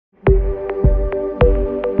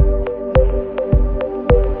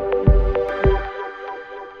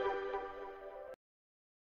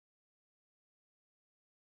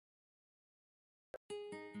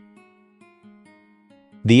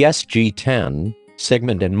The SG-10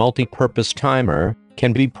 segment and multi-purpose timer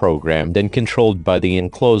can be programmed and controlled by the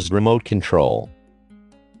enclosed remote control.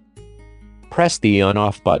 Press the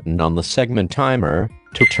on-off button on the segment timer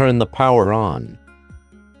to turn the power on.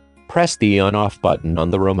 Press the on-off button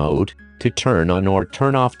on the remote to turn on or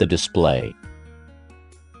turn off the display.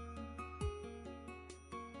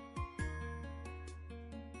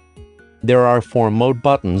 There are 4 mode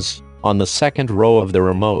buttons on the second row of the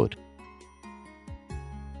remote.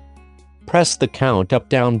 Press the Count Up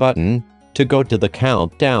Down button to go to the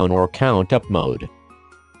Count Down or Count Up mode.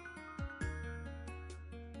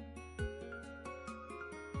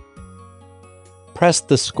 Press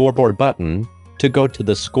the Scoreboard button to go to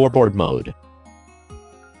the Scoreboard mode.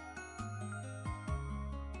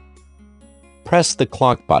 Press the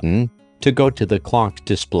Clock button to go to the Clock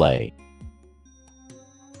display.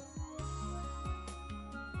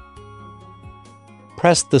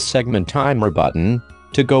 Press the Segment Timer button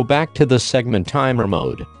to go back to the Segment Timer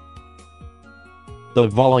mode. The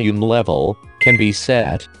volume level can be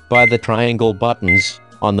set by the triangle buttons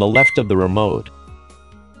on the left of the remote.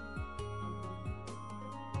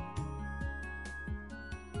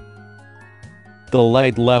 The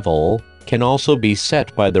light level can also be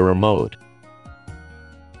set by the remote.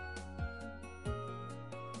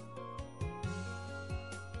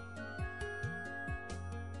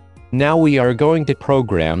 Now we are going to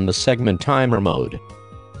program the segment timer mode.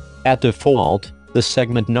 At default, the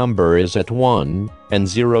segment number is at 1 and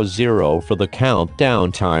 00 for the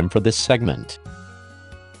countdown time for this segment.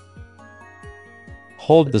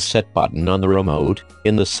 Hold the Set button on the remote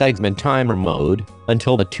in the segment timer mode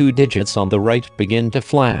until the 2 digits on the right begin to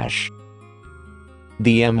flash.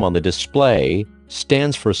 The M on the display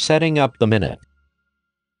stands for setting up the minute.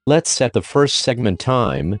 Let's set the first segment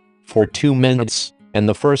time for 2 minutes and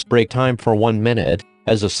the first break time for 1 minute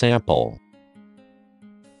as a sample.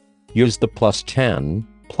 Use the +10,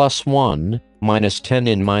 +1, -10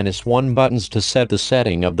 and -1 buttons to set the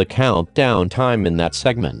setting of the countdown time in that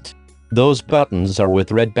segment. Those buttons are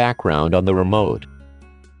with red background on the remote.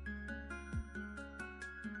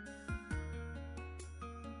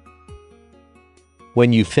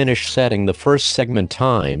 When you finish setting the first segment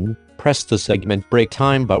time, press the segment break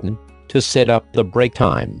time button to set up the break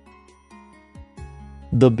time.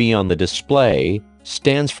 The B on the display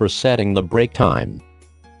stands for setting the break time.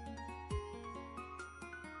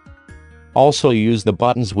 Also use the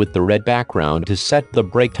buttons with the red background to set the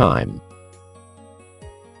break time.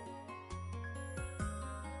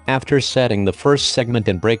 After setting the first segment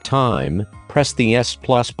and break time, press the S+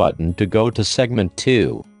 button to go to segment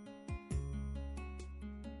 2.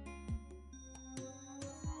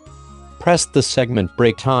 Press the segment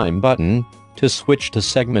break time button to switch to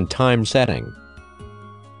segment time setting.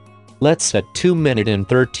 Let's set 2 minutes and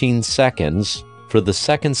 13 seconds for the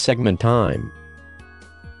second segment time.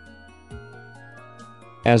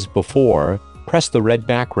 As before, press the red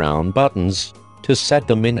background buttons to set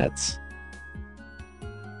the minutes.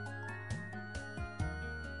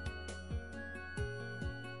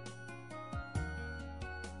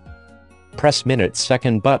 Press minute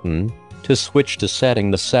second button to switch to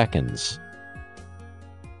setting the seconds.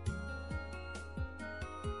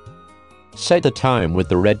 Set the time with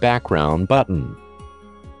the red background button.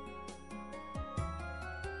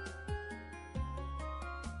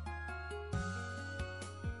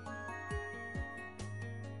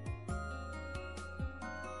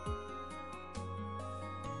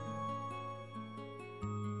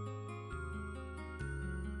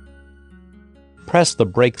 Press the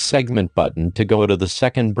break segment button to go to the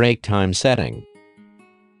second break time setting.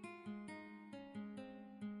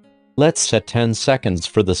 Let's set 10 seconds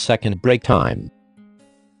for the second break time.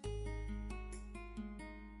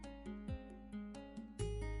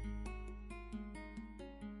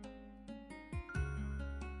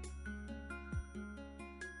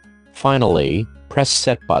 Finally, press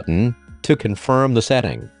Set button to confirm the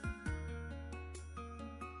setting.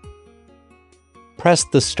 Press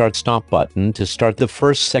the Start/Stop button to start the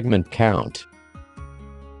first segment count.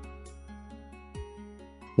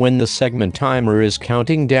 When the segment timer is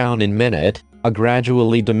counting down in minute, a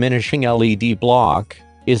gradually diminishing LED block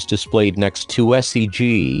is displayed next to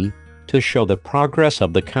SEG to show the progress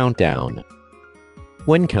of the countdown.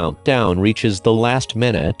 When countdown reaches the last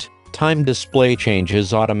minute, time display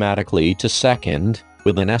changes automatically to second,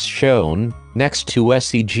 with an S shown next to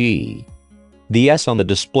SEG. The S on the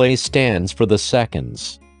display stands for the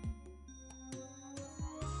seconds.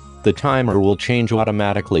 The timer will change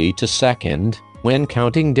automatically to second when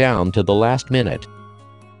counting down to the last minute.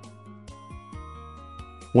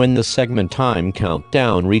 When the segment time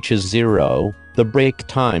countdown reaches 0, The break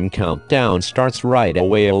time countdown starts right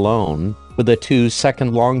away alone, with a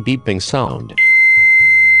 2-second long beeping sound.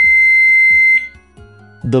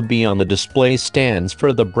 The B on the display stands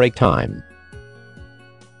for the break time.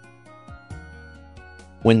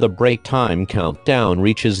 When the break time countdown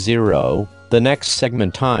reaches 0, the next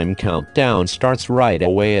segment time countdown starts right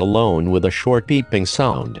away alone with a short beeping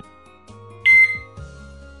sound.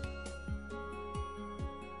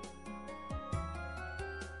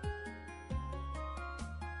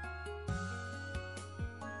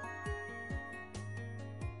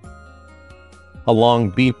 A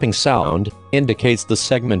long beeping sound indicates the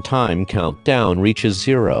segment time countdown reaches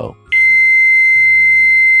 0.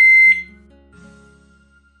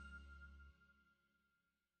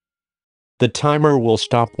 The timer will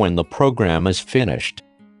stop when the program is finished.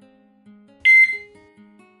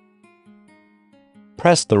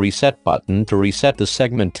 Press the reset button to reset the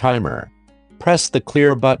segment timer. Press the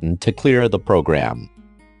clear button to clear the program.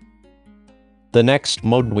 The next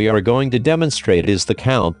mode we are going to demonstrate is the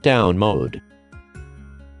countdown mode.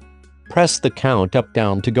 Press the count up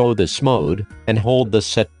down to go this mode, and hold the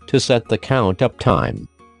set to set the count up time.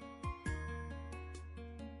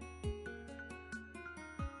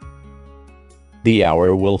 The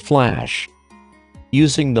hour will flash.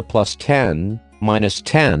 Using the +10,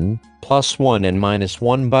 -10, +1 and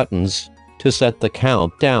 -1 buttons to set the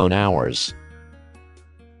countdown hours.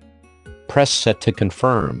 Press set to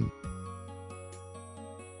confirm.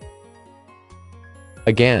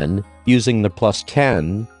 Again, using the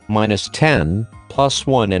 +10, -10,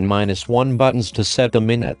 +1 and -1 buttons to set the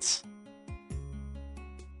minutes.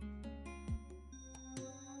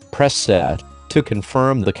 Press set to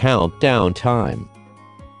confirm the countdown time.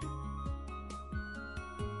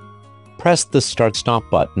 Press the start-stop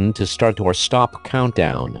button to start or stop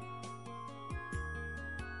countdown.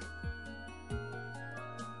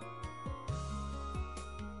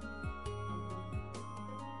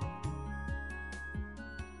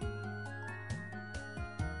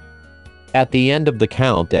 At the end of the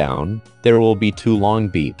countdown, there will be 2 long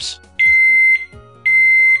beeps.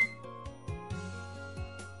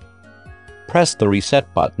 Press the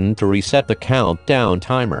reset button to reset the countdown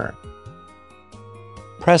timer.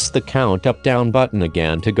 Press the count up down button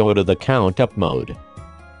again to go to the count up mode.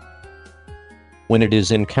 When it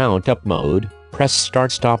is in count up mode, press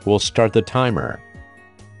start stop will start the timer.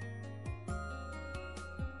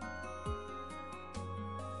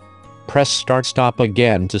 Press start stop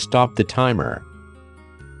again to stop the timer.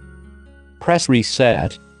 Press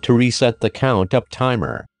reset to reset the count up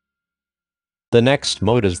timer. The next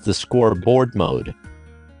mode is the scoreboard mode.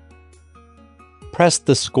 Press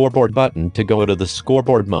the scoreboard button to go to the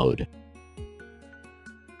scoreboard mode.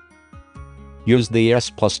 Use the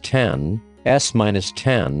S+10,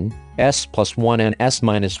 S-10, S+1 and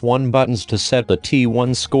S-1 buttons to set the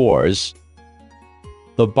T1 scores.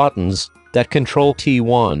 The buttons that control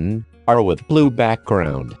T1 are with blue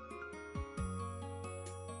background.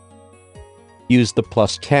 Use the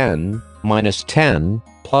 +10, -10,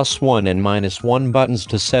 +1 and -1 buttons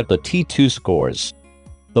to set the T2 scores.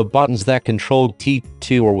 The buttons that control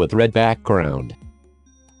T2 are with red background.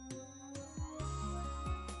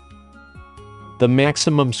 The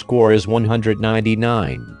maximum score is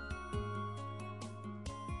 199.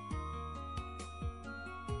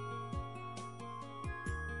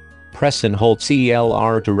 Press and hold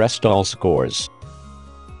CLR to rest all scores.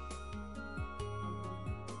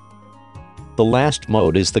 The last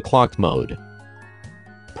mode is the clock mode.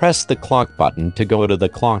 Press the clock button to go to the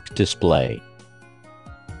clock display.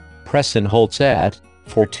 Press and hold set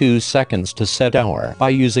for 2 seconds to set hour by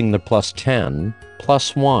using the +10,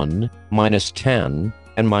 +1, -10,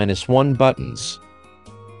 and -1 buttons.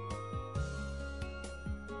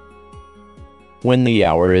 When the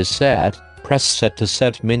hour is set, press set to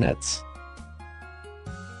set minutes.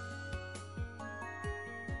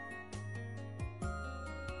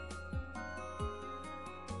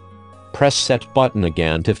 Press set button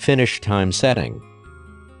again to finish time setting.